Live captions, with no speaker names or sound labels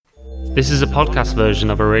This is a podcast version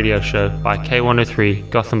of a radio show by K103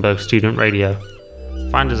 Gothenburg Student Radio.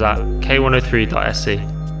 Find us at k103.se.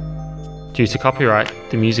 Due to copyright,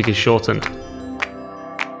 the music is shortened.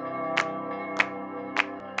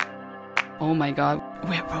 Oh my god,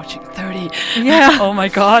 we're approaching 30. Yeah. Oh my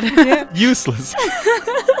god. Yeah. Useless.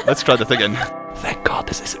 Let's try that again. Thank God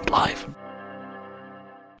this isn't live.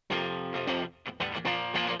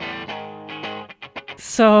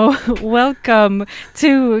 So, welcome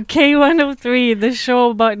to K103, the show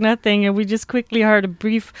about nothing. And we just quickly heard a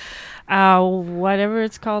brief, whatever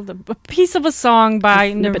it's called, a piece of a song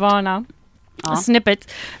by Nirvana. A snippet.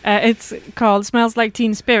 It's called Smells Like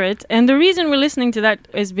Teen Spirit. And the reason we're listening to that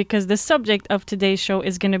is because the subject of today's show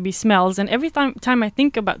is going to be smells. And every time I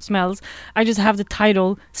think about smells, I just have the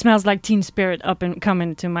title Smells Like Teen Spirit up and come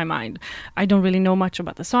into my mind. I don't really know much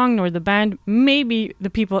about the song nor the band. Maybe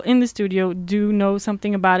the people in the studio do know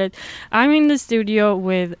something about it. I'm in the studio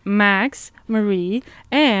with Max, Marie,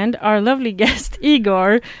 and our lovely guest,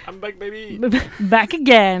 Igor. I'm back, baby. Back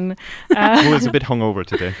again. Who is a bit hungover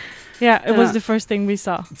today. Yeah, it was the first thing we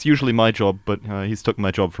saw. It's usually my job, but he's took my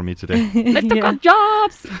job from me today. Let's talk about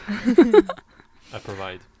jobs. I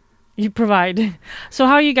provide. You provide. So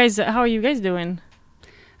how are you guys doing?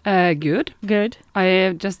 Good. Good.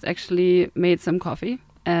 I just actually made some coffee,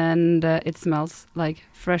 and it smells like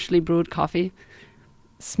freshly brewed coffee.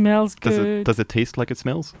 Smells good. Does it taste like it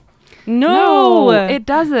smells? No, it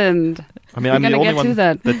doesn't. I mean, I'm the only one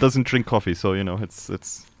that doesn't drink coffee, so you know it's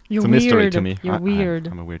You're a mystery weird. to me. You're weird.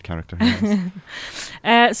 I'm a weird character.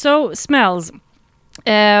 Yes. So smells.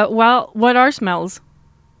 Well, what are smells?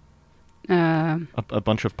 A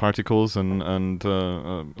bunch of particles and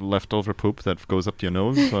leftover poop that goes up to your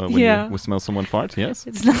nose when you smell someone fart. Yes,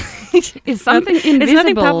 It's not. It's something invisible. It's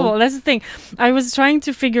nothing palpable. That's the thing. I was trying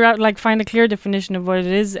to figure out, find a clear definition of what it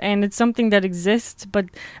is, and it's something that exists, but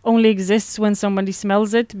only exists when somebody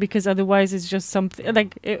smells it, because otherwise it's just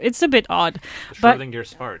something it's a bit odd.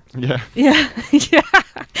 Schrodinger's fart. Yeah. Yeah,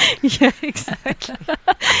 yeah, exactly.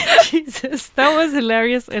 Jesus, that was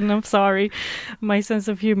hilarious, and I'm sorry, my sense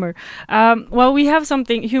of humor. Well,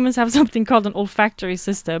 humans have something called an olfactory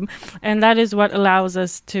system, and that is what allows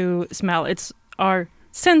us to smell. It's our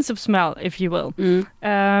sense of smell, if you will.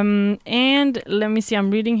 And let me see,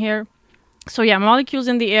 I'm reading here. So yeah, molecules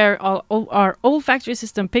in the air, our olfactory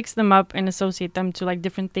system picks them up and associate them to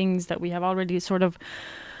different things that we have already sort of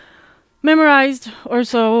memorized or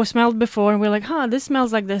so smelled before, and we're like, this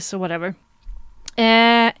smells like this or whatever. We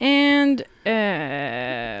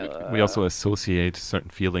also associate certain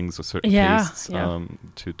feelings or certain tastes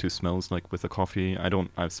to smells. Like with the coffee, I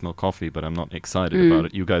smell coffee, but I'm not excited about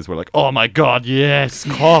it. You guys were like, oh my god, yes,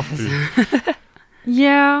 coffee.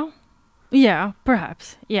 yeah,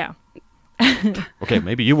 perhaps, yeah. Okay,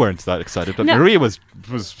 maybe you weren't that excited, but No. Maria was.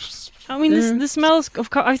 I mean, the smells of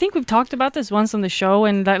I think we've talked about this once on the show,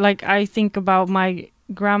 and that I think about my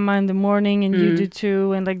grandma in the morning, and you do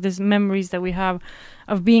too, and these memories that we have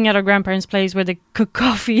of being at our grandparents' place where they cook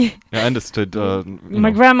coffee. Yeah, I understood.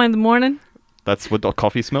 My grandma in the morning. That's what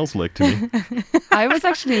coffee smells like to me. I was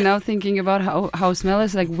actually now thinking about how smell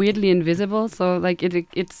is weirdly invisible. So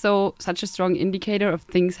it's such a strong indicator of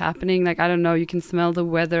things happening. I don't know, you can smell the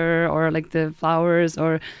weather or the flowers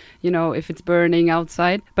or if it's burning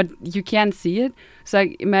outside, but you can't see it. So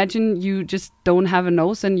imagine you just don't have a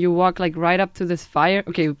nose and you walk right up to this fire.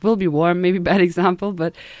 Okay, it will be warm, maybe bad example,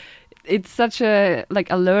 but it's such a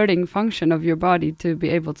alerting function of your body to be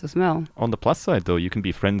able to smell. On the plus side, though, you can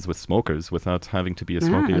be friends with smokers without having to be a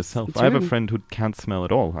smoker yourself. I have a friend who can't smell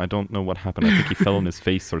at all. I don't know what happened. I think he fell on his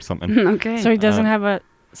face or something. Okay. So he doesn't have a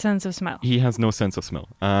sense of smell. He has no sense of smell.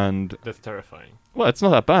 And That's terrifying. well, it's not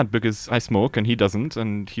that bad because I smoke and he doesn't,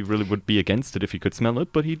 and he really would be against it if he could smell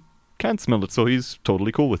it, but he can't smell it, so he's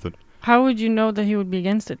totally cool with it. How would you know that he would be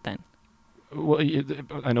against it then? Well,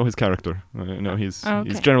 I know his character. He's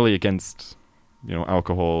generally against,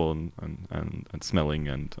 alcohol and smelling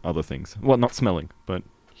and other things. Well, not smelling, but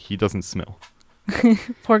he doesn't smell.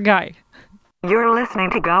 Poor guy. You're listening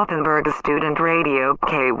to Gothenburg Student Radio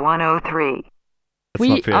K103.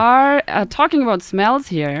 We are talking about smells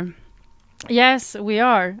here. Yes, we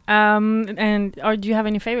are. Do you have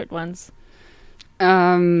any favorite ones?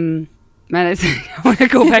 Man, I want to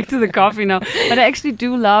go back to the coffee now. But I actually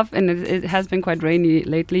do love, and it has been quite rainy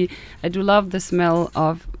lately, I do love the smell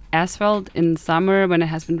of asphalt in summer when it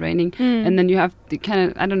has been raining. And then you have the kind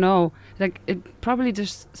of, I don't know, it probably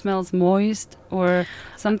just smells moist or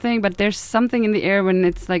something, but there's something in the air when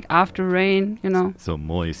it's after rain, So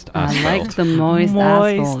moist asphalt. I like the moist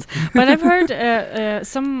asphalt. But I've heard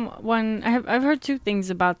I've heard two things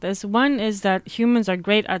about this. One is that humans are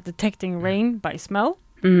great at detecting rain by smell.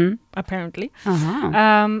 apparently.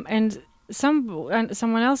 Uh-huh. And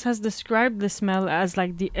someone else has described the smell as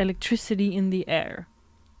like the electricity in the air.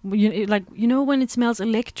 You know when it smells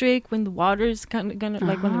electric, when the water is kind of gonna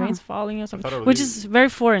like when the rain's falling or something, which is very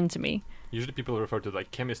foreign to me. Usually people refer to like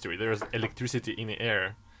chemistry. There's electricity in the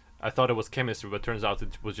air. I thought it was chemistry, but turns out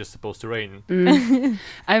it was just supposed to rain.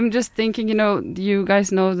 I'm just thinking, you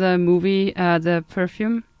guys know the movie, The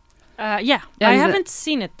Perfume? Yeah, I haven't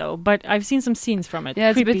seen it though, but I've seen some scenes from it.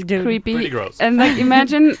 Yeah, it's a bit creepy. Pretty gross. And like,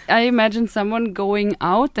 I imagine someone going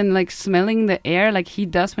out and like smelling the air like he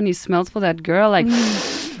does when he smells for that girl, like,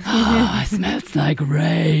 it smells like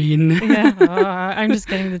rain. Yeah, I'm just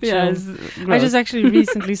getting the chills. I just actually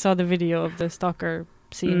recently saw the video of the stalker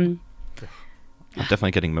scene. I'm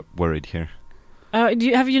definitely getting worried here.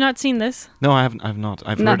 Have you not seen this? No, I haven't. I've not.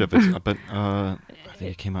 I've heard of it, but I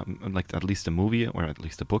think it came out like at least a movie or at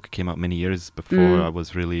least a book came out many years before I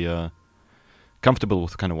was really comfortable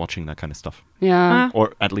with kind of watching that kind of stuff. Yeah,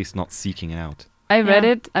 or at least not seeking it out. I read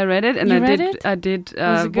it, and I did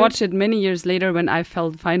it watch it many years later when I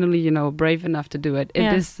felt finally, brave enough to do it.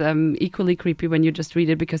 It is equally creepy when you just read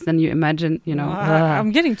it because then you imagine,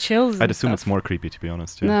 I'm getting chills. I'd assume it's more creepy, to be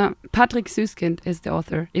honest. Yeah. No, Patrick Suskind is the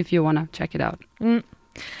author, if you want to check it out.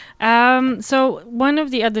 So one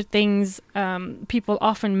of the other things people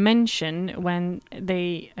often mention when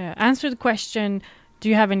they answer the question, do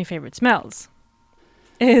you have any favorite smells?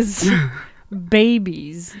 Is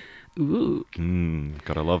babies. Ooh.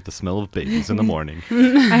 Gotta love the smell of babies in the morning.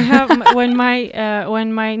 I have when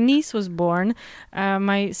my niece was born,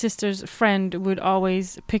 my sister's friend would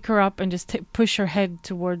always pick her up and just push her head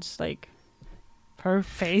towards like her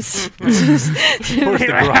face. Towards the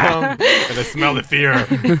ground, and I smell the fear.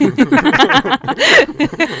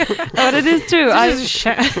 But it is true. I just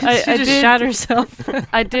shat herself.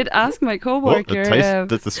 I did ask my coworker.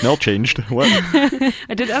 The smell changed. What?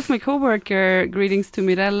 I did ask my coworker, greetings to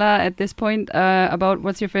Mirella at this point, about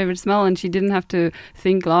what's your favorite smell, and she didn't have to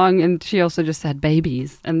think long, and she also just said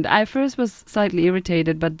babies. And I first was slightly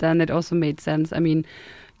irritated, but then it also made sense. I mean,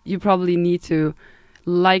 you probably need to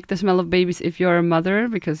like the smell of babies if you're a mother,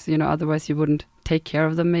 because otherwise you wouldn't take care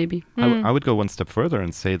of them maybe. I would go one step further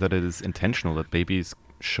and say that it is intentional that babies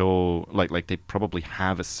show like they probably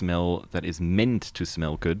have a smell that is meant to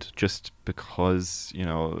smell good just because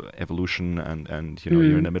evolution and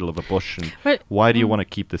you're in the middle of a bush and why do you want to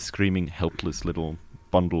keep this screaming helpless little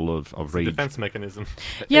bundle of rage? Defense mechanism.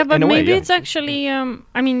 Yeah, but maybe it's actually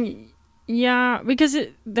yeah, because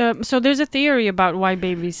so there's a theory about why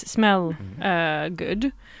babies smell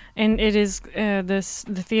good, and it is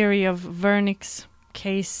the theory of Vernix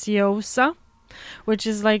caseosa, which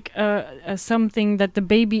is like something that the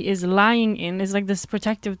baby is lying in. Is like this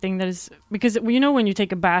protective thing that is because when you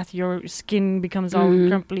take a bath, your skin becomes all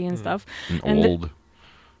crumply and stuff, and old.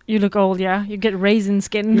 You look old, yeah. You get raisin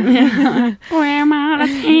skin. Where my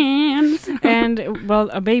hands? And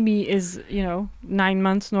a baby is 9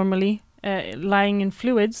 months normally. Lying in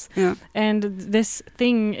fluids, and this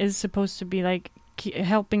thing is supposed to be like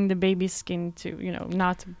helping the baby's skin to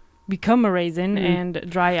not become a raisin and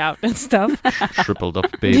dry out and stuff. Shriveled up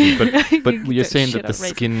baby, but you're saying that the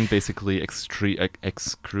skin basically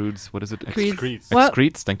excrudes. What is it?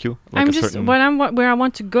 Excretes. Thank you. Like I'm just where I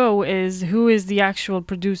want to go is who is the actual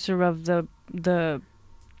producer of this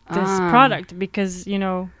product, because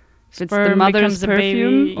It's the mother's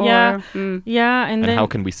perfume, or yeah, and then how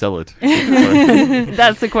can we sell it?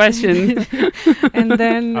 That's the question. And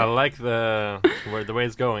then I like the way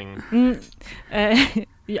it's going.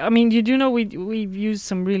 I mean, you do know we've used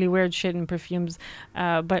some really weird shit in perfumes,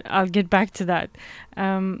 but I'll get back to that.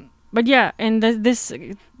 But yeah, and this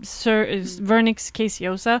Vernix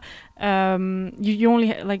caseosa, you only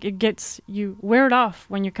you wear it off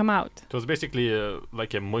when you come out. So it's basically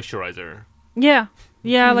like a moisturizer. Yeah,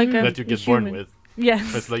 like that you get born with. Yeah,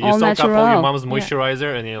 it's like you soak up all your mom's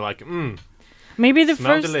moisturizer, and you're like, maybe the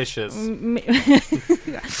smell first delicious.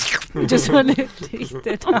 Just want to eat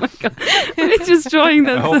it. Oh my god, it's destroying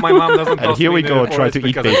them. I hope my mom doesn't. And here we go, try to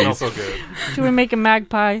eat babies. It smells so good. Should we make a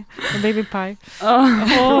magpie, a baby pie?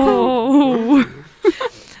 Oh.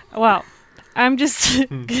 Well, I'm just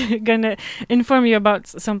gonna inform you about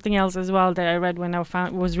something else as well that I read when I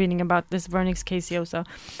was reading about this Vernix caseosa.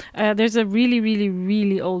 There's a really, really,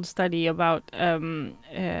 really old study about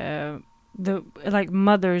the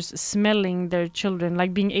mothers smelling their children,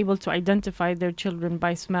 like being able to identify their children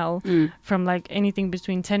by smell from like anything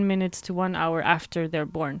between 10 minutes to 1 hour after they're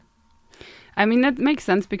born. I mean, that makes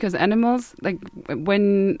sense because animals, like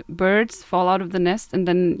when birds fall out of the nest and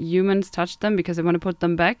then humans touch them because they want to put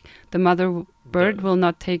them back, the mother bird will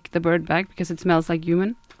not take the bird back because it smells like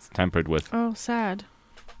human. It's tampered with. Oh, sad.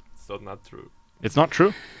 so not true. It's not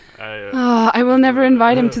true. I will never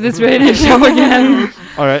invite him to this radio show again.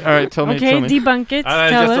 All right. Tell me. Okay, debunk it. I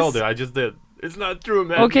Tell just us. told you. I just did. It's not true,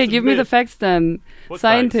 man. Okay, It's a give me the myth. facts then. What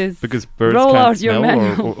Scientists. Because birds Roll can't out your smell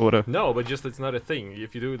manual. or whatever. No, but just it's not a thing.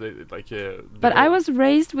 If you do like. But I was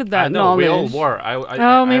raised with that I know, knowledge. we all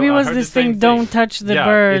were. Maybe it was heard this the same thing, don't touch the yeah,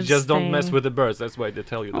 birds. Just don't thing. mess with the birds. That's why they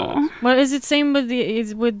tell you that. Aw. Well, is it same with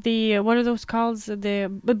the what are those called?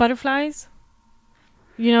 The butterflies?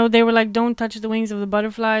 You know, they were like, don't touch the wings of the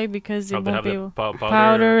butterfly because it Oh, they won't have be the able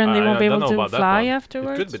powder, and they won't be I don't able know to about that fly one.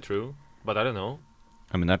 afterwards. It could be true, but I don't know.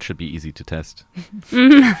 I mean, that should be easy to test.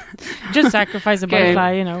 Just sacrifice a Okay.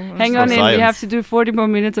 butterfly, you know. Hang For on in, we science. have to do 40 more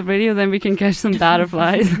minutes of radio, then we can catch some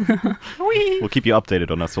butterflies. We'll keep you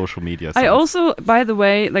updated on our social media. I sites. also, by the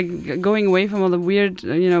way, like going away from all the weird,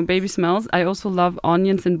 baby smells, I also love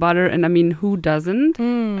onions and butter, and I mean, who doesn't?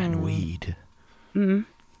 and weed Mm.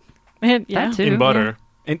 Yeah. That too. In butter.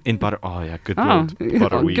 in butter. Oh yeah, good Oh, word.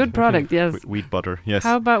 Butter weed. good product, yes. Wheat butter. Yes.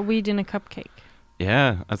 How about weed in a cupcake?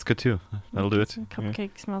 Yeah, that's good too. That'll do it. Yeah.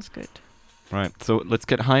 Cupcake smells good. Right. So let's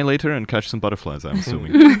get high later and catch some butterflies. I'm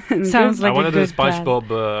assuming. Sounds like I want a to do good plan.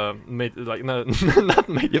 SpongeBob mate, like no, not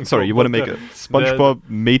mating. Yeah, sorry, call, you want to but make a SpongeBob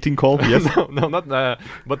mating call? Yes. no, not.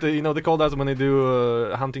 But they call that when they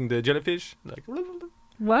do hunting the jellyfish. Like.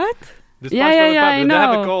 What? The Yeah, SpongeBob I They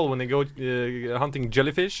have know. a call when they go hunting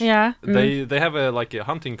jellyfish. Yeah. They have a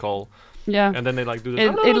hunting call, Yeah. and then they like do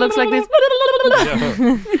this. It looks like this.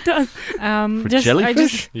 Yeah. It does. For I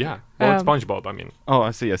jellyfish? just, Yeah. Well, it's Um, SpongeBob. I mean, Oh,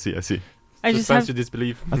 I see. I just suspends have, your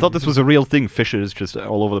disbelief. I thought this was a real thing. Fishes just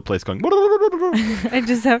all over the place going. I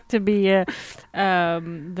just have to be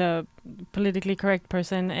the politically correct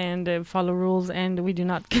person and follow rules, and we do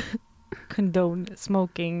not condone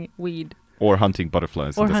smoking weed Or hunting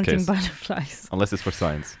butterflies or in this hunting case. butterflies. Unless it's for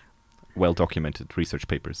science. Well documented research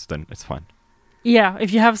papers, then it's fine. Yeah,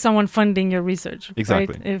 if you have someone funding your research.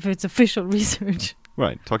 Exactly. Right? If it's official research.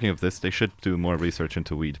 Right. Talking of this, they should do more research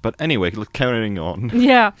into weed. But anyway, carrying on.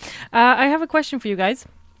 Yeah. I have a question for you guys.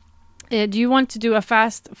 Do you want to do a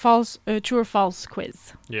fast, false, true or false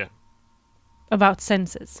quiz Yeah. about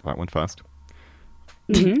senses? That went fast.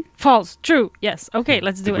 Mhm. False, true, yes. Okay,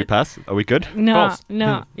 let's do Did we it. pass? Are we good? No, False.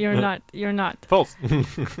 no, you're not. You're not. False.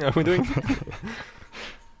 Are we doing?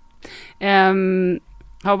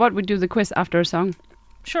 How about we do the quiz after a song?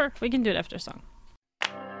 Sure, we can do it after a song.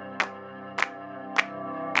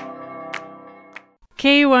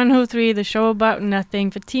 K103, the show about nothing.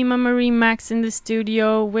 Fatima Marie Max in the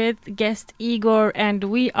studio with guest Igor, and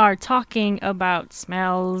we are talking about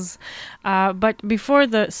smells. But before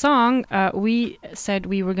the song, we said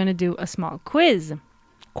we were going to do a small quiz.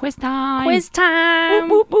 Quiz time. Quiz time!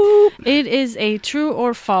 Boop, boop, boop. It is a true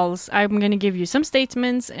or false. I'm going to give you some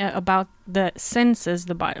statements about the senses,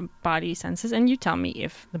 the body senses, and you tell me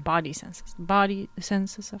if the body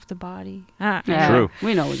senses of the body. Yeah, True.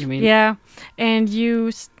 We know what you mean. Yeah, and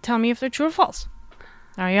you tell me if they're true or false.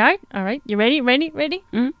 All right, all right. You ready? Ready?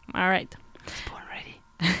 Mhm. All right. Born ready.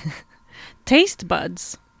 Taste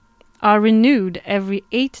buds are renewed every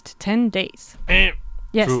 8 to 10 days.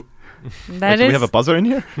 Yes, True. that Do is we have a buzzer in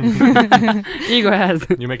here? Igor has.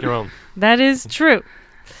 You make your own. that is true.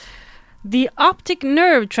 The optic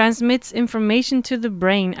nerve transmits information to the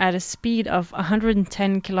brain at a speed of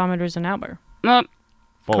 110 kilometers an hour. No,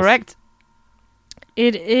 False. correct.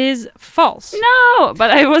 It is false. No, but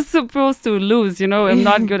I was supposed to lose. I'm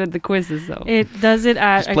not good at the quizzes, though. It does it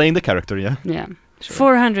at Just playing the character, yeah? Yeah. Sure.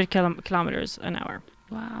 400 kilometers an hour,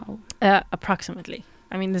 Wow. approximately.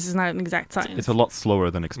 I mean, this is not an exact science. It's a lot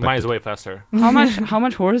slower than expected. Mine is way faster. How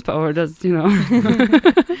much horsepower does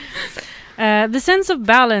The sense of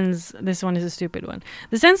balance. This one is a stupid one.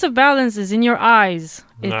 The sense of balance is in your eyes.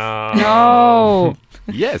 It's, No. No.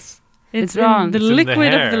 Yes. it's wrong. in the It's in the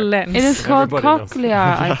liquid of the hair. lens. It is called Everybody knows.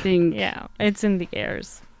 cochlea, I think. Yeah, it's in the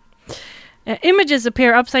ears. Images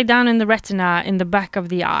appear upside down in the retina in the back of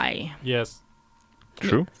the eye. Yes.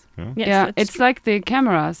 True. Yes, Yeah, that's it's like the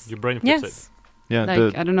cameras. Your brain flips it. yes. Yeah.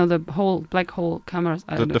 Like, I don't know, the whole black hole cameras.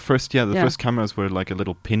 I don't know. The first Yeah. first cameras were like a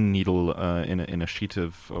little pin needle in a sheet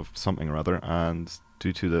of something or other, and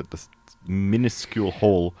due to the minuscule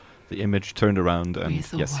hole, the image turned around and We're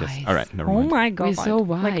so yes. wise. All right, never Oh mind. my god. We're so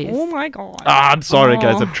Like, wise. oh my god. I'm sorry,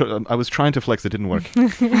 guys. Oh. I was trying to flex. It didn't work.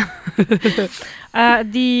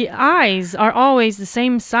 The eyes are always the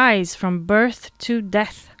same size from birth to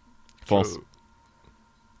death. False. True.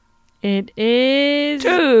 It is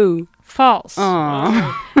True. false.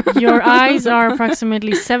 Aww. Your eyes are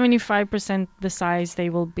approximately 75% the size they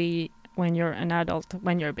will be when you're an adult,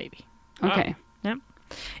 when you're a baby. Okay.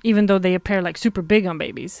 Even though they appear like super big on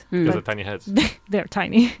babies, Mm. Because of tiny heads. they're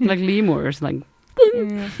tiny. Like lemurs, like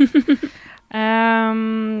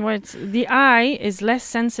What's the eye is less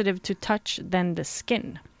sensitive to touch than the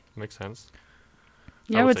skin. Makes sense.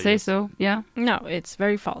 Yeah, I would say so. Yeah. No, it's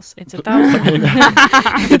very false. It's 1,000.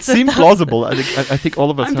 It seemed plausible. I think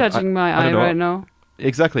all of us. I'm touching my eye right now.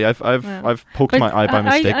 Exactly. I've poked my eye by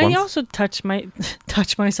mistake once. I also touch my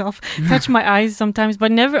eyes sometimes,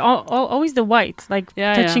 but never always the white. Like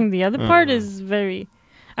touching the other part is very.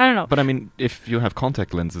 I don't know. But I mean, if you have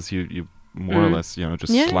contact lenses, you more or less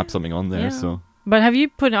just slap something on there. So. But have you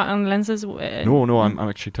put on lenses? No, I'm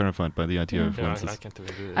actually terrified by the idea of lenses. I can't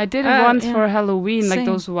really do it. I did it once for Halloween, like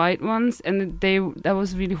those white ones, and that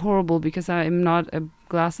was really horrible because I'm not a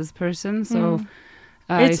glasses person, so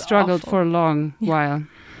I struggled for a long while.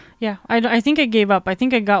 Yeah, I think I gave up. I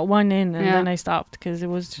think I got one in and then I stopped because it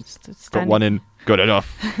was just got one in, good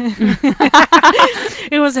enough.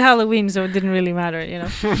 It was Halloween, so it didn't really matter,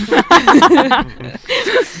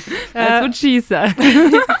 That's what she said.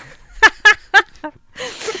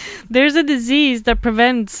 There's a disease that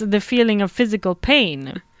prevents the feeling of physical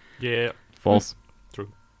pain. Yeah. False. True.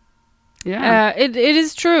 Yeah. It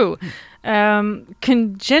is true.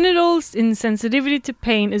 Congenital insensitivity to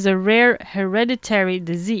pain is a rare hereditary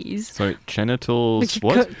disease. Sorry, genitals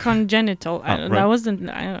what? Congenital. Right. That wasn't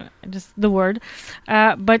just the word.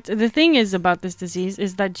 But the thing is about this disease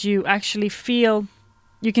is that you actually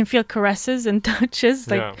you can feel caresses and touches,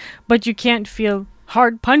 but you can't feel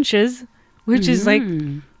hard punches, which is like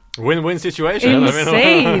win-win situation.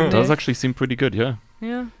 Insane. It does actually seem pretty good, yeah.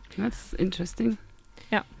 Yeah. That's interesting.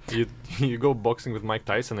 Yeah. You go boxing with Mike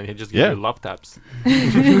Tyson and he just gives you love taps.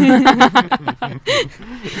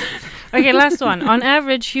 Okay, last one. On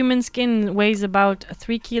average, human skin weighs about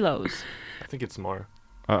 3 kilos. I think it's more.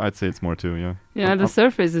 I'd say it's more too, yeah. Yeah, the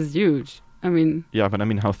surface is huge. I mean... Yeah, but I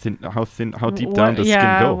mean, how deep down does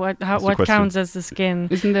skin go? What counts as the skin?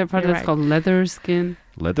 Isn't there a part that's called leather skin?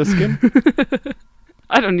 Leather skin?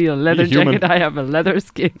 I don't need a leather jacket. I have a leather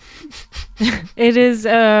skin. It is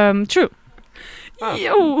true.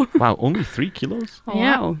 Yo. Wow, only 3 kilos? Oh,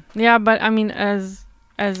 wow. Yeah, but I mean, as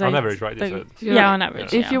on average, right? On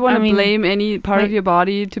average. If you want to blame any part of your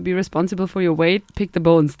body to be responsible for your weight, pick the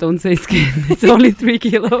bones. Don't say skin. It's only 3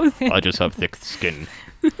 kilos. I just have thick skin.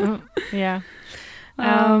 Yeah.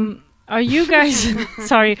 Are you guys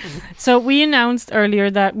sorry? So we announced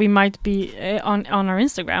earlier that we might be on our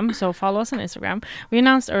Instagram. So follow us on Instagram. We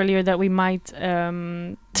announced earlier that we might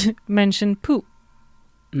mention poop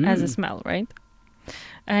as a smell, right?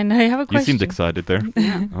 And I have a question. You seemed excited there.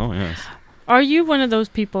 Yeah. Oh yes. Are you one of those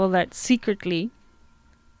people that secretly,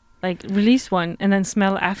 like, release one and then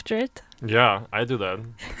smell after it? Yeah, I do that.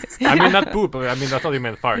 I mean, not poop. I mean, I thought you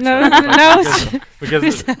meant farts. No, right?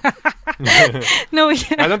 Because no,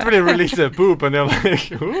 I don't really release the poop, and they're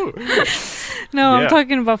like, ooh. No, I'm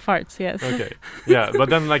talking about farts. Yes. Okay. Yeah, but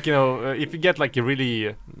then if you get like a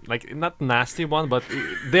really not nasty one, but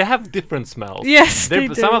they have different smells. Yes, they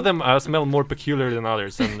do. Some of them smell more peculiar than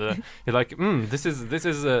others, and you're like, this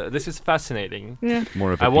is fascinating. Yeah.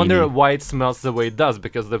 More of I wonder why it smells the way it does,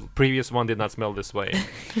 because the previous one did not smell this way.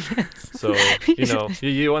 Yes. So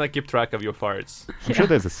you want to keep track of your farts. I'm sure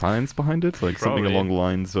there's a science behind it, like something along the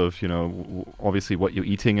lines of obviously what you're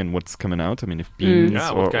eating and what's coming out. I mean, if beans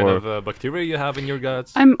what kind of bacteria you have in your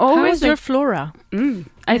guts. I'm always How's your flora?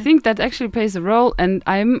 I think that actually plays a role, and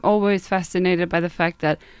I'm always fascinated by the fact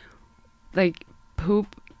that like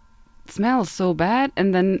poop smells so bad,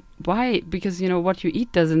 and then why? Because what you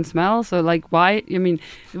eat doesn't smell, so like why? I mean,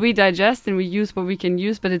 we digest and we use what we can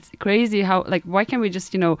use, but it's crazy how why can't we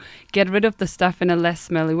just get rid of the stuff in a less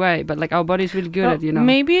smelly way? But like our body's really good at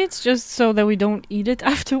maybe it's just so that we don't eat it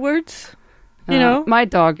afterwards. My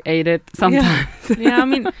dog ate it sometimes. Yeah, I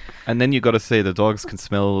mean, and then you got to say the dogs can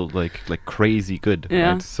smell like crazy good.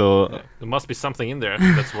 Yeah. Right? So there must be something in there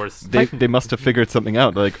that's worse. They must have figured something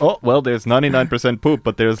out. Like, oh well, there's 99% poop,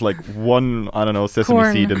 but there's like one sesame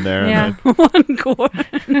corn. seed in there. Yeah. One corn.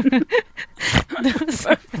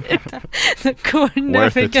 The corn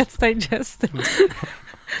never gets digested.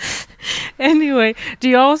 Anyway, do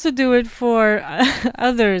you also do it for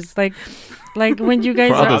others? Like when you guys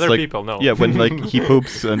for are others, other people, no. Yeah, when he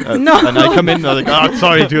poops and No. and I come in, I'm like, oh,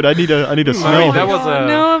 sorry, dude, I need a smell. that was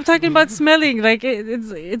no, I'm talking about smelling. Like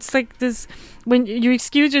it's like this. When you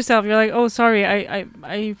excuse yourself, you're like, oh, sorry, I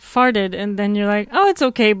farted, and then you're like, oh, it's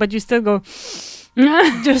okay, but you still go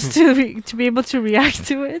just to be able to react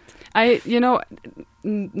to it. I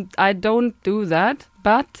don't do that,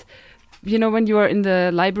 but when you are in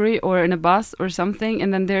the library or in a bus or something,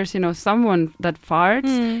 and then there's someone that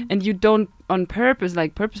farts, and you don't on purpose,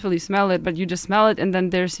 like purposefully smell it, but you just smell it, and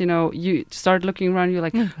then there's, you start looking around, you're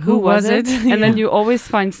like, who was it? And then you always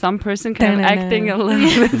find some person kind of acting a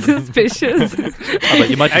little bit suspicious. But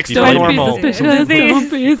you might just be Don't be normal. suspicious.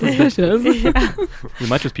 Don't be suspicious. You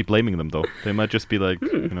might just be blaming them though. They might just be like,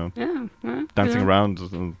 dancing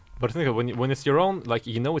around. But think of when it's your own, like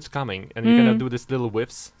it's coming, and you're gonna do this little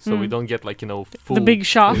whiffs, so we don't get like full the big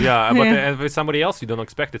shock. Yeah, but and with somebody else you don't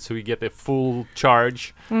expect it, so you get a full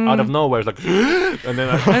charge out of nowhere. It's like, and then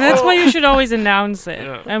and that's why you should always announce it.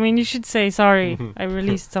 Yeah. I mean, you should say sorry. I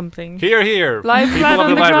released something. Here, Lie people flat of on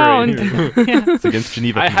the library. Yeah. It's against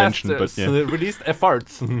Geneva Convention, but yeah. Released a fart.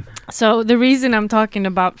 So the reason I'm talking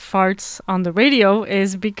about farts on the radio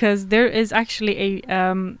is because there is actually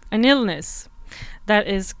an illness that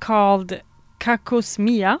is called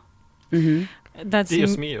cacosmia. That's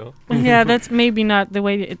Dios mío. yeah, that's maybe not the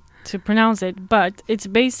way to pronounce it, but it's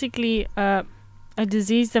basically a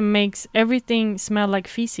disease that makes everything smell like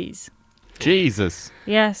feces. Jesus.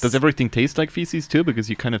 Yes. Does everything taste like feces too? Because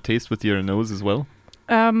you kind of taste with your nose as well.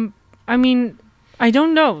 I mean, I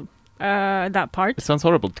don't know that part. It sounds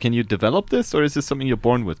horrible. Can you develop this, or is this something you're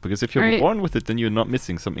born with? Because if you're born with it, then you're not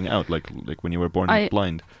missing something out, like when you were born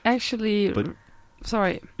blind. Actually,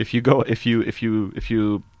 sorry. If you go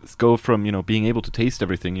from being able to taste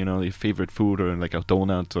everything, your favorite food, or like a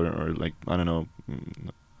donut, or like, I don't know,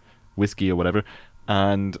 whiskey or whatever,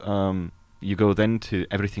 and you go then to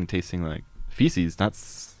everything tasting like feces,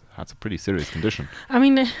 that's a pretty serious condition. I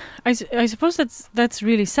mean, I suppose that's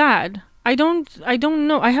really sad. I don't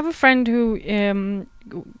know. I have a friend who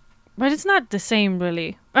but it's not the same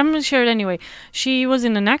really. I'm not sure anyway. She was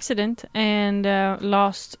in an accident and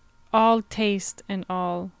lost all taste and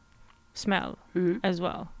all smell as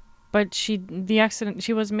well. But she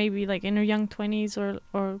was maybe like in her young 20s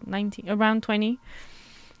or 19, around 20.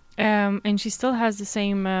 And she still has the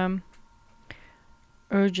same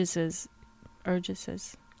urges.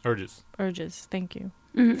 Thank you.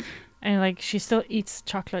 And like she still eats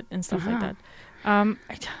chocolate and stuff like that.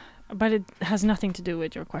 But it has nothing to do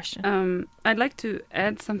with your question. I'd like to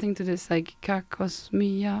add something to this, like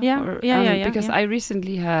cacosmia. Because I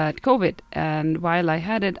recently had COVID, and while I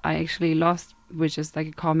had it, I actually lost, which is like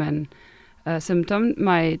a common symptom,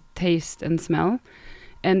 my taste and smell.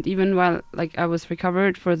 And even while like I was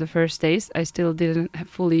recovered for the first days, I still didn't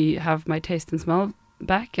fully have my taste and smell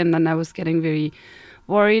back, and then I was getting very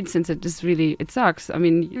worried, since it sucks. I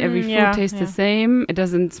mean, every food tastes the same. It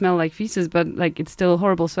doesn't smell like feces, but like it's still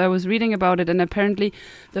horrible. So I was reading about it, and apparently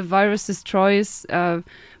the virus destroys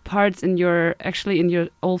parts in your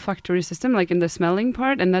olfactory system, like in the smelling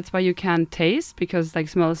part, and that's why you can't taste, because like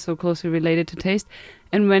smell is so closely related to taste.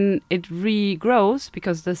 And when it regrows,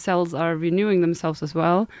 because the cells are renewing themselves as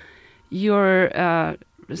well, your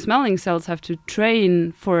smelling cells have to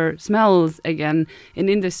train for smells again, and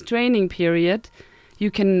in this training period you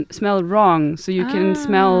can smell wrong. So you can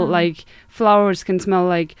smell like flowers can smell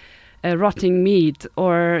like rotting meat,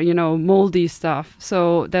 or moldy stuff.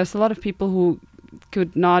 So there's a lot of people who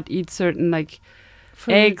could not eat certain like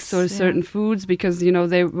fruits, eggs or certain foods, because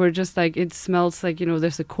they were just like, it smells like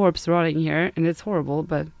there's a corpse rotting here, and it's horrible.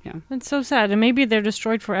 But yeah, it's so sad. And maybe they're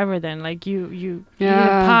destroyed forever then. Like you eat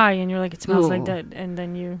a pie and you're like, it smells like that, and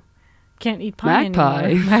then you can't eat pie anymore.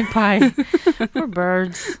 Magpie. Or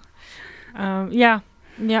birds.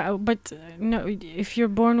 Yeah, but no, if you're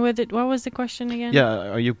born with it, what was the question again?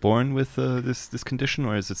 Yeah, are you born with this condition,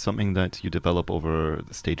 or is it something that you develop over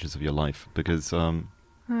the stages of your life? Because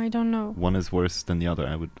I don't know. One is worse than the other,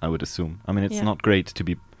 I would assume. I mean, it's not great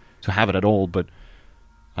to have it at all, but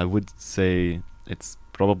I would say it's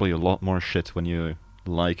probably a lot more shit when you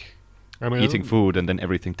like eating food and then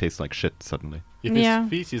everything tastes like shit suddenly. If it's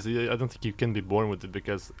feces, I don't think you can be born with it,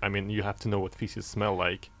 because I mean, you have to know what feces smell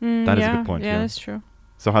like. That is a good point. Yeah, that's true.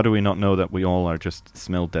 So how do we not know that we all are just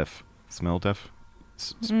smell deaf? Smell deaf?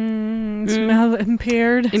 Smell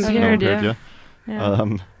impaired. Impaired, yeah.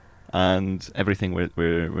 And everything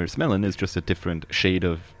we're smelling is just a different shade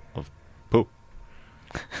of poo.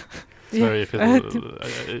 Sorry,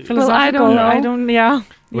 well, I don't know.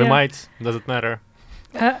 We might. Does it matter?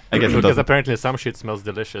 I guess because apparently some shit smells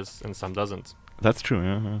delicious and some doesn't. That's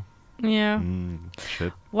true. Yeah.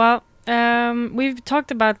 Shit. Well, we've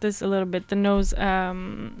talked about this a little bit. The nose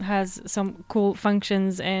has some cool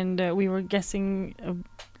functions, and we were guessing.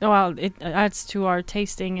 It adds to our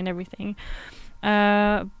tasting and everything.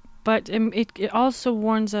 But it also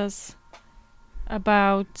warns us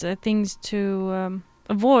about things to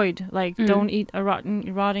avoid, like don't eat a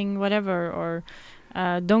rotting whatever, or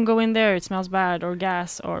don't go in there, it smells bad, or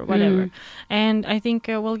gas, or whatever. And I think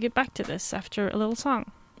we'll get back to this after a little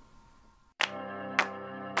song.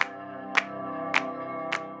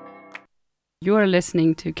 You are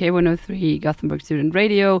listening to K103 Gothenburg Student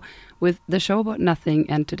Radio with the show about nothing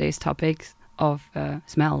and today's topics of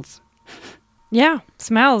smells. Yeah,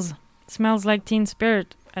 smells. Smells like Teen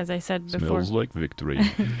Spirit, as I said before. Smells like victory.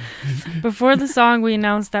 Before the song, we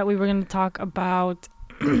announced that we were going to talk about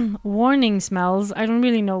warning smells. I don't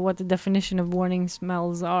really know what the definition of warning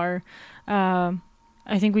smells are. I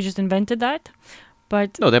think we just invented that.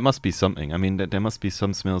 But no, there must be something. I mean, there must be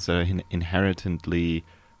some smells that are inherently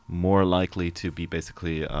more likely to be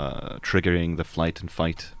basically triggering the flight and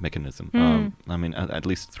fight mechanism. I mean, at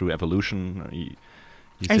least through evolution.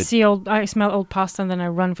 I smell old pasta and then I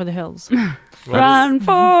run for the hills. Run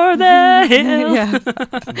for the hills! Yeah.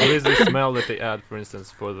 What is the smell that they add, for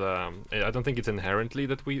instance, for the... I don't think it's inherently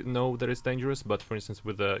that we know that it's dangerous, but for instance,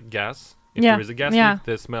 with the gas, if there is a gas leak,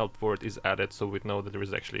 the smell for it is added, so we know that there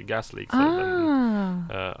is actually a gas leak.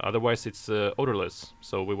 So otherwise, it's odorless,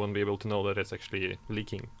 so we won't be able to know that it's actually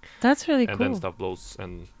leaking. That's really cool. And then stuff blows,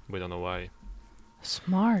 and we don't know why.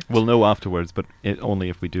 Smart. We'll know afterwards, but only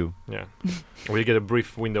if we do. Yeah. We get a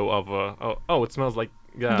brief window of, it smells like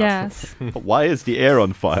gas. Gas. Why is the air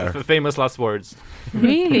on fire? Famous last words.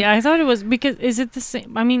 Really? I thought it was because, is it the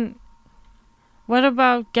same? I mean, what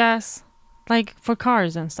about gas, like for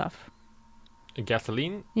cars and stuff?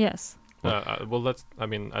 Gasoline? Yes. Well,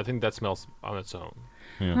 I think that smells on its own.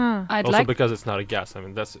 Yeah. Also because it's not a gas. I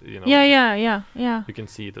mean, that's, Yeah. You can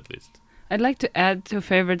see it at least. I'd like to add to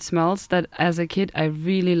favorite smells that as a kid I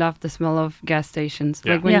really loved the smell of gas stations.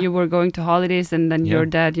 Yeah. Like when you were going to holidays and then your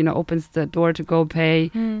dad, opens the door to go pay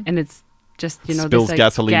and it's just, spills this,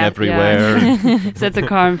 gasoline everywhere. Sets a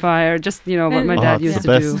car on fire. Just, what my dad used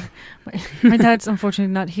to do. My dad's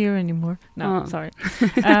unfortunately not here anymore. No, sorry.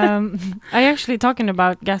 I actually, talking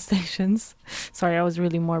about gas stations. Sorry, I was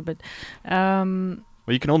really morbid. Well,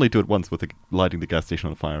 you can only do it once with lighting the gas station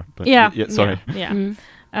on fire. But sorry. Yeah.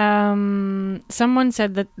 Someone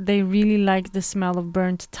said that they really like the smell of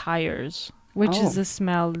burnt tires, which is a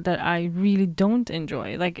smell that I really don't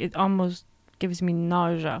enjoy. Like, it almost gives me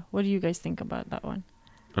nausea. What do you guys think about that one?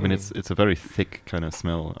 I mean, it's a very thick kind of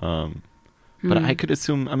smell. But I could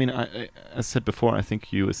assume, I mean, as said before, I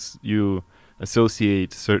think you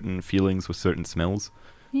associate certain feelings with certain smells.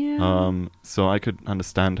 Yeah. So I could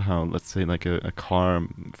understand how, let's say, like a car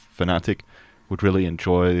fanatic would really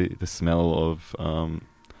enjoy the smell of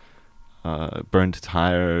burnt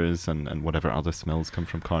tires and whatever other smells come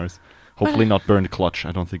from cars. Hopefully not burned clutch.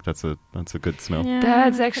 I don't think that's a good smell. Yeah.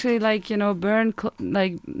 That's actually like, burned,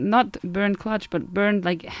 not burned clutch, but burned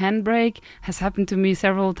like handbrake has happened to me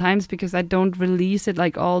several times because I don't release it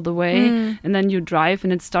like all the way. And then you drive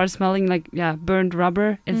and it starts smelling like, burned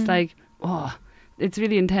rubber. It's like, it's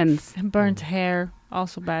really intense. And burnt hair,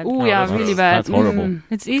 also bad. Oh, yeah, really bad. That's horrible.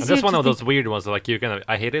 It's easy. That's one of those weird ones. Like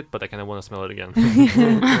I hate it, but I kind of want to smell it again.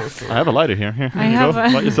 I have a lighter here. Here you go.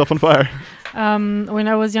 Light yourself on fire. When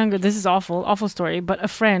I was younger, this is awful story, but a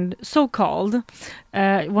friend, so-called,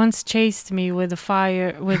 once chased me with a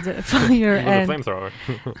fire with and a flamethrower.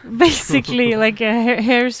 Basically like a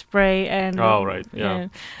hairspray and right, yeah.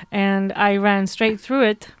 And I ran straight through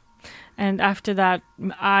it, and after that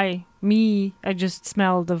I just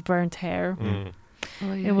smelled of burnt hair.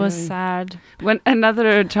 It was sad. When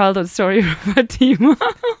another childhood story of Fatima.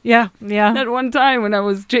 Yeah. That one time when I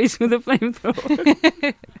was chased with a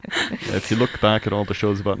flamethrower. If you look back at all the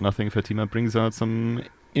shows about nothing, Fatima brings out some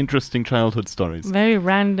interesting childhood stories. Very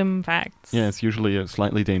random facts. Yeah, it's usually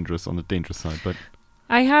slightly dangerous on the dangerous side, but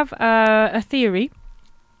I have a theory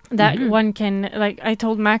that one can, like I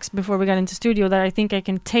told Max before we got into studio, that I think I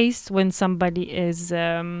can taste when somebody is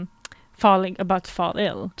about to fall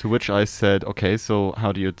ill. To which I said, okay, so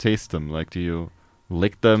how do you taste them? Like, do you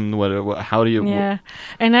lick them? How do you? Yeah,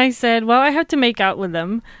 and I said, well, I have to make out with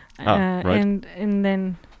them, right.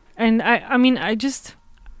 and I mean,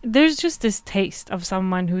 there's just this taste of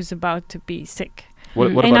someone who's about to be sick.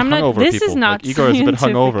 What about hungover this people? Is not like Igor is a bit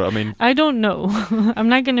hungover. I mean, I don't know. I'm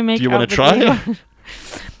not gonna make. Do you want to try?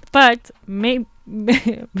 But maybe.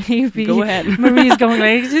 Go ahead. Marie's going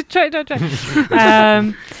like, try.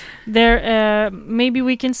 Maybe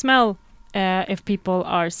we can smell if people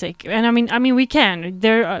are sick, and I mean we can.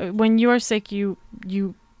 When you are sick, you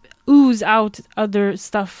ooze out other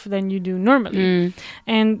stuff than you do normally.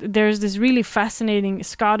 And there's this really fascinating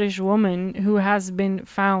Scottish woman who has been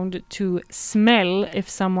found to smell if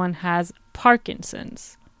someone has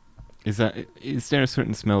Parkinson's. Is there a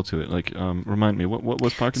certain smell to it? Like, remind me, what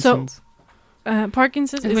was Parkinson's?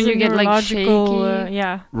 Parkinson's is when you get like shaky.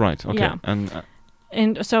 Yeah. Right. Okay. Yeah. And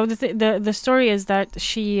And so the story is that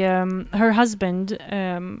she her husband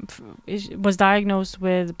was diagnosed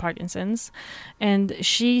with Parkinson's, and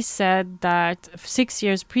she said that 6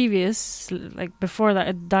 years previous, like before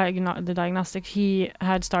that the diagnostic, he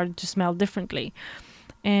had started to smell differently.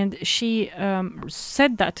 And she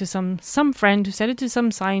said that to some friend who said it to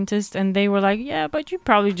some scientist, and they were like, "Yeah, but you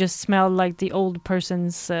probably just smell like the old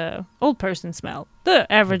person smell, the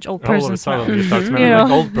average old person smell." You start smelling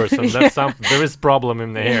like old person. That's there is problem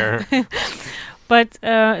in the air. But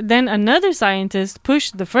then another scientist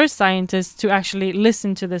pushed the first scientist to actually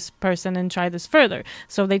listen to this person and try this further.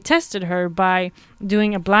 So they tested her by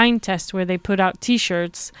doing a blind test where they put out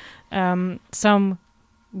T-shirts. Some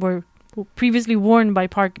were previously worn by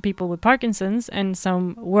people with Parkinson's and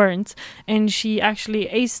some weren't, and she actually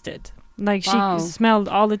aced it. Like, she smelled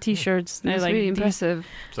all the T-shirts. That's like really impressive.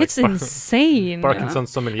 It's Parkinson's insane.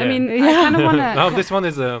 Parkinson's sommelier. I mean, I kind of want to... Now this one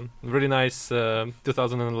is a really nice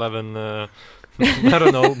 2011, I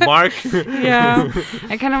don't know, mark. Yeah.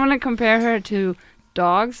 I kind of want to compare her to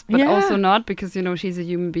dogs, but also not, because, you know, she's a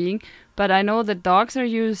human being. But I know that dogs are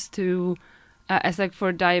used to... as like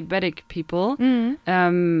for diabetic people,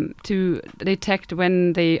 to detect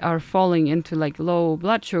when they are falling into like low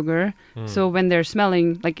blood sugar. So when they're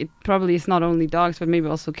smelling, like, it probably is not only dogs, but maybe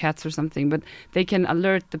also cats or something, but they can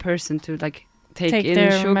alert the person to like take in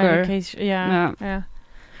their sugar. Medication. Yeah.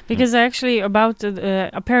 Because actually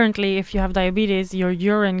apparently if you have diabetes, your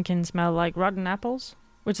urine can smell like rotten apples,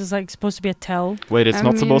 which is like supposed to be a tell. Wait, it's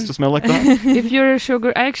not supposed to smell like that? If you're a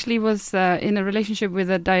sugar... I actually was in a relationship with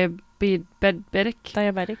a diabetic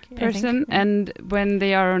person, and when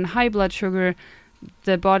they are on high blood sugar,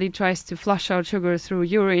 the body tries to flush out sugar through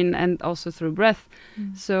urine and also through breath.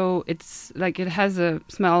 So it's like it has a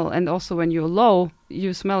smell, and also when you're low,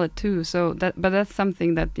 you smell it too. So but that's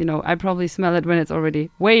something that, you know, I probably smell it when it's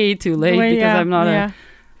already way too late, because I'm not a...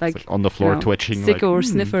 Like on the floor, you know, twitching, sicko like, or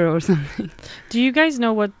sniffer or something. Do you guys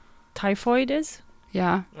know what typhoid is?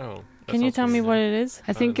 Yeah. Oh, can you tell me what it is?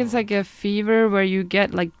 I think it's like a fever where you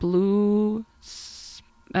get like blue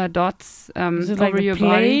dots over your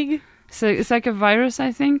body. So it's like a virus,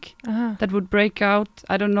 I think, that would break out.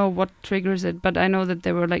 I don't know what triggers it, but I know that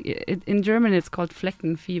they were like in German. It's called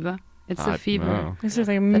Fleckenfieber. It's a fever. Is it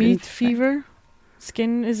like a meat fever?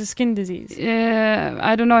 Skin is a skin disease. Yeah,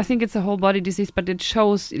 I don't know. I think it's a whole body disease, but it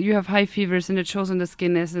shows you have high fevers, and it shows on the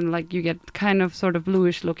skin as in like you get kind of sort of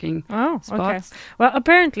bluish looking spots. Okay. Well,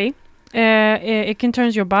 apparently, it can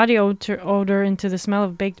turn your body odor into the smell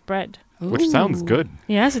of baked bread. Which sounds good.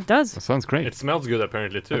 Yes, it does. That sounds great. It smells good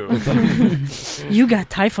apparently too. You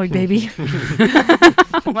got typhoid, baby.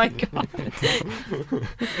 Oh my god.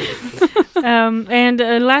 And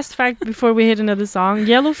last fact before we hit another song: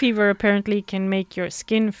 yellow fever apparently can make your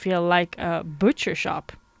skin feel like a butcher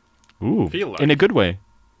shop. Ooh, in a good way.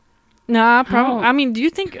 Nah, probably. I mean, do you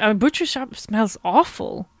think a butcher shop smells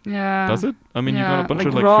awful? Yeah. Does it? I mean, you got a bunch like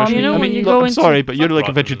of like raw fresh meat. meat. You know, I when mean, you look, go I'm into- sorry, but you're like a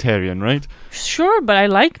rotten. vegetarian, right? Sure, but I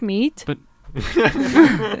like meat. But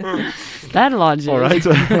That logic. all right.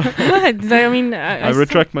 What? I mean, I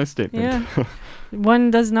retract my statement. Yeah.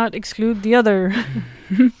 One does not exclude the other.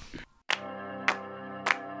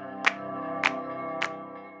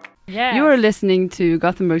 Yeah. You are listening to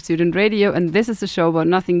Gothenburg Student Radio, and this is a show about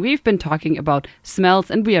nothing. We've been talking about smells,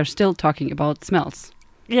 and we are still talking about smells.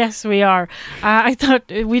 Yes, we are. I thought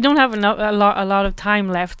we don't have a lot of time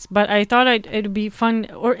left, but I thought it'd be fun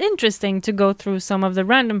or interesting to go through some of the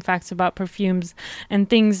random facts about perfumes and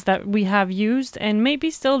things that we have used and maybe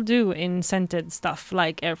still do in scented stuff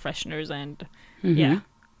like air fresheners and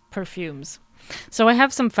perfumes. So I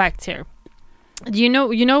have some facts here. You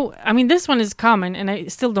know, I mean, this one is common, and I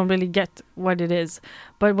still don't really get what it is.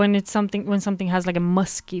 But when something has like a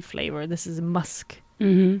musky flavor, this is musk.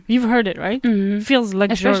 Mm-hmm. You've heard it, right? Mm-hmm. It feels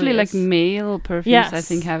luxurious. Especially like male perfumes, I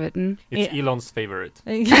think, have it. It's Elon's favorite.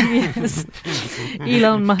 Yes.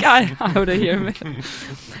 Elon Musk. God, out of here.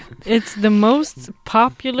 It's the most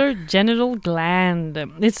popular genital gland.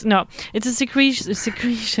 It's a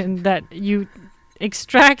secretion that you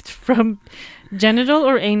extract from genital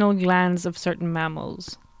or anal glands of certain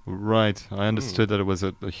mammals. Right. I understood that it was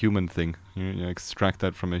a human thing. You extract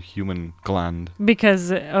that from a human gland.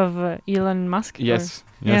 Because of Elon Musk? Yes.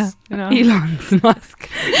 Yes. Yeah, Elon Musk.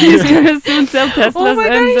 He's going to soon sell Teslas. Oh my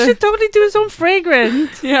god, he should totally do some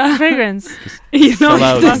fragrance. Fragrance.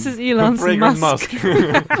 This is Elon's Musk.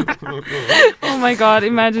 Oh my god,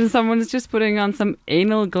 imagine someone's just putting on some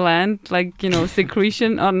anal gland, like,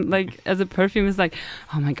 secretion on, like, as a perfume. It's like,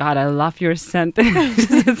 oh my god, I love your scent. What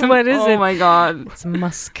is it? Oh my god. It's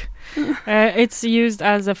musk. musk. It's used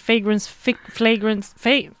as a fragrance fixer.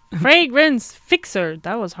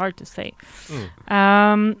 That was hard to say.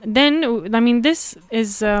 Then, I mean, this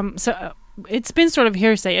is it's been sort of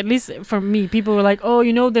hearsay, at least for me. People were like, "Oh,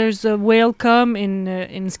 there's a whale cum in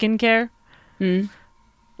skincare."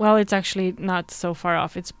 Well, it's actually not so far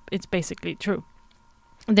off. It's basically true.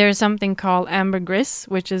 There's something called ambergris,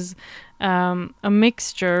 which is a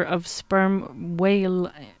mixture of sperm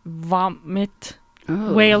whale vomit.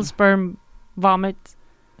 Whale sperm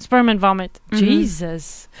and vomit.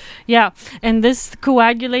 Jesus. Yeah, and this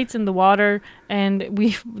coagulates in the water, and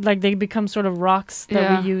they become sort of rocks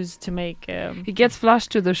that we use to make it gets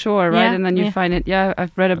flushed to the shore, right? And then you find it.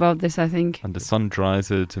 I've read about this, I think. And the sun dries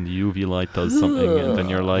it, and the UV light does something, and then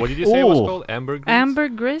you're like, what did you say it was called? Ambergris?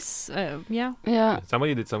 Ambergris. Yeah.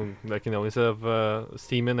 Somebody did some, instead of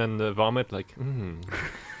semen and vomit,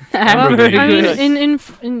 ambergris.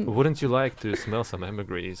 In wouldn't you like to smell some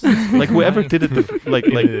ambergris? Like whoever did it,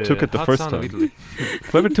 took it the first time.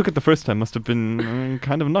 Whoever took it the first time must have been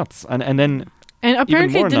kind of nuts, and then. And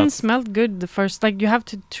apparently it didn't nuts. smell good the first. You have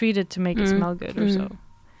to treat it to make it smell good or so.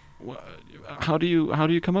 How do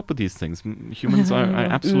you come up with these things? Humans are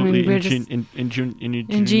absolutely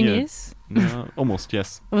ingenious. Almost,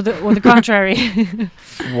 yes. Or the contrary.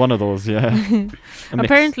 One of those, yeah.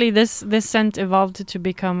 Apparently, this scent evolved to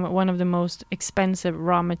become one of the most expensive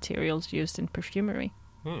raw materials used in perfumery.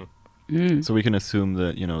 So we can assume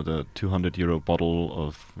that the €200 bottle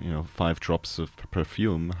of 5 drops of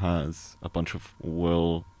perfume has a bunch of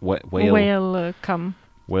whale cum.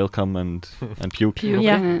 Whale cum and puke.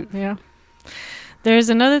 Yeah. There's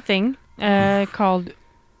another thing called,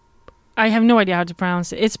 I have no idea how to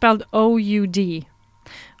pronounce it. It's spelled OUD.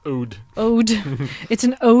 Ode. It's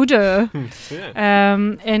an odor. Yeah.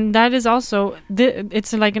 And that is also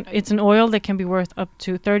it's an oil that can be worth up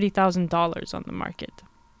to $30,000 on the market.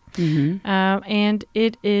 And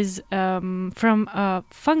it is from a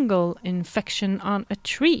fungal infection on a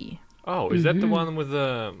tree. Oh, is that the one with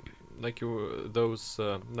those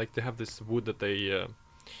they have this wood that they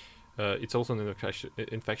it's also an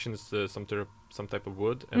infection. It's some type of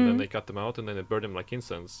wood, and then they cut them out and then they burn them like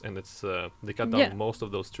incense, and it's they cut down most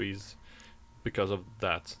of those trees because of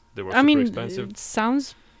that. They were super expensive. It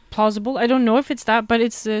sounds plausible. I don't know if it's that, but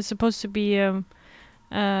it's supposed to be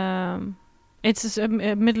it's a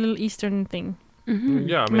Middle Eastern thing.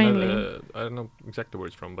 Yeah, I mean, I don't know exact the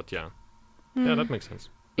words from, but yeah, that makes sense.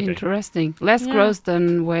 Okay. Interesting. Less gross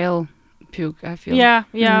than whale puke, I feel. Yeah.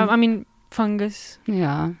 I mean, fungus.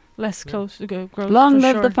 Yeah. Less gross. Long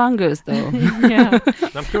live the fungus, though. Yeah.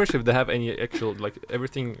 I'm curious if they have any actual,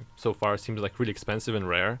 everything so far seems like really expensive and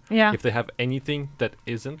rare. Yeah. If they have anything that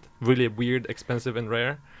isn't really weird, expensive, and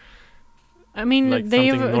rare. I mean, they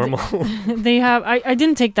have normal. They have. I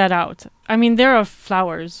didn't take that out. I mean, there are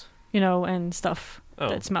flowers, and stuff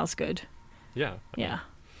that smells good. Yeah. Yeah.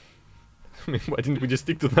 I mean, why didn't we just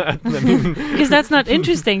stick to that? I mean, because that's not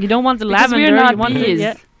interesing. You don't want the lavender. We're not you want bees.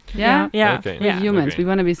 Yeah. Okay. We're humans. We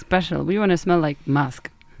want to be special. We want to smell like Musk.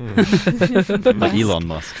 Like Elon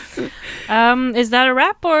Musk. Is that a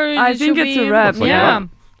wrap or? I think it's a wrap. Yeah.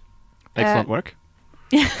 Excellent work.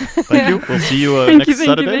 Thank you. We'll see you next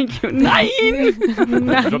Saturday. Thank you. Nine.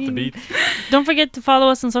 Drop the beat. Don't forget to follow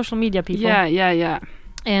us on social media, people. Yeah.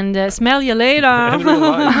 And smell you later.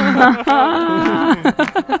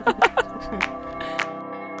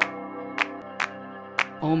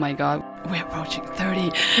 Oh my god, we're approaching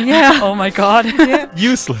 30. Yeah. Oh my god.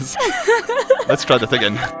 Useless. Let's try that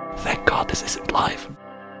again. Thank God this isn't live.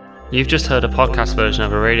 You've just heard a podcast version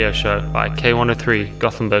of a radio show by K103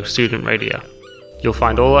 Gothenburg Student Radio. You'll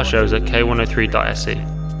find all our shows at k103.se.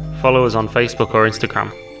 Follow us on Facebook or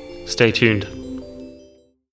Instagram. Stay tuned.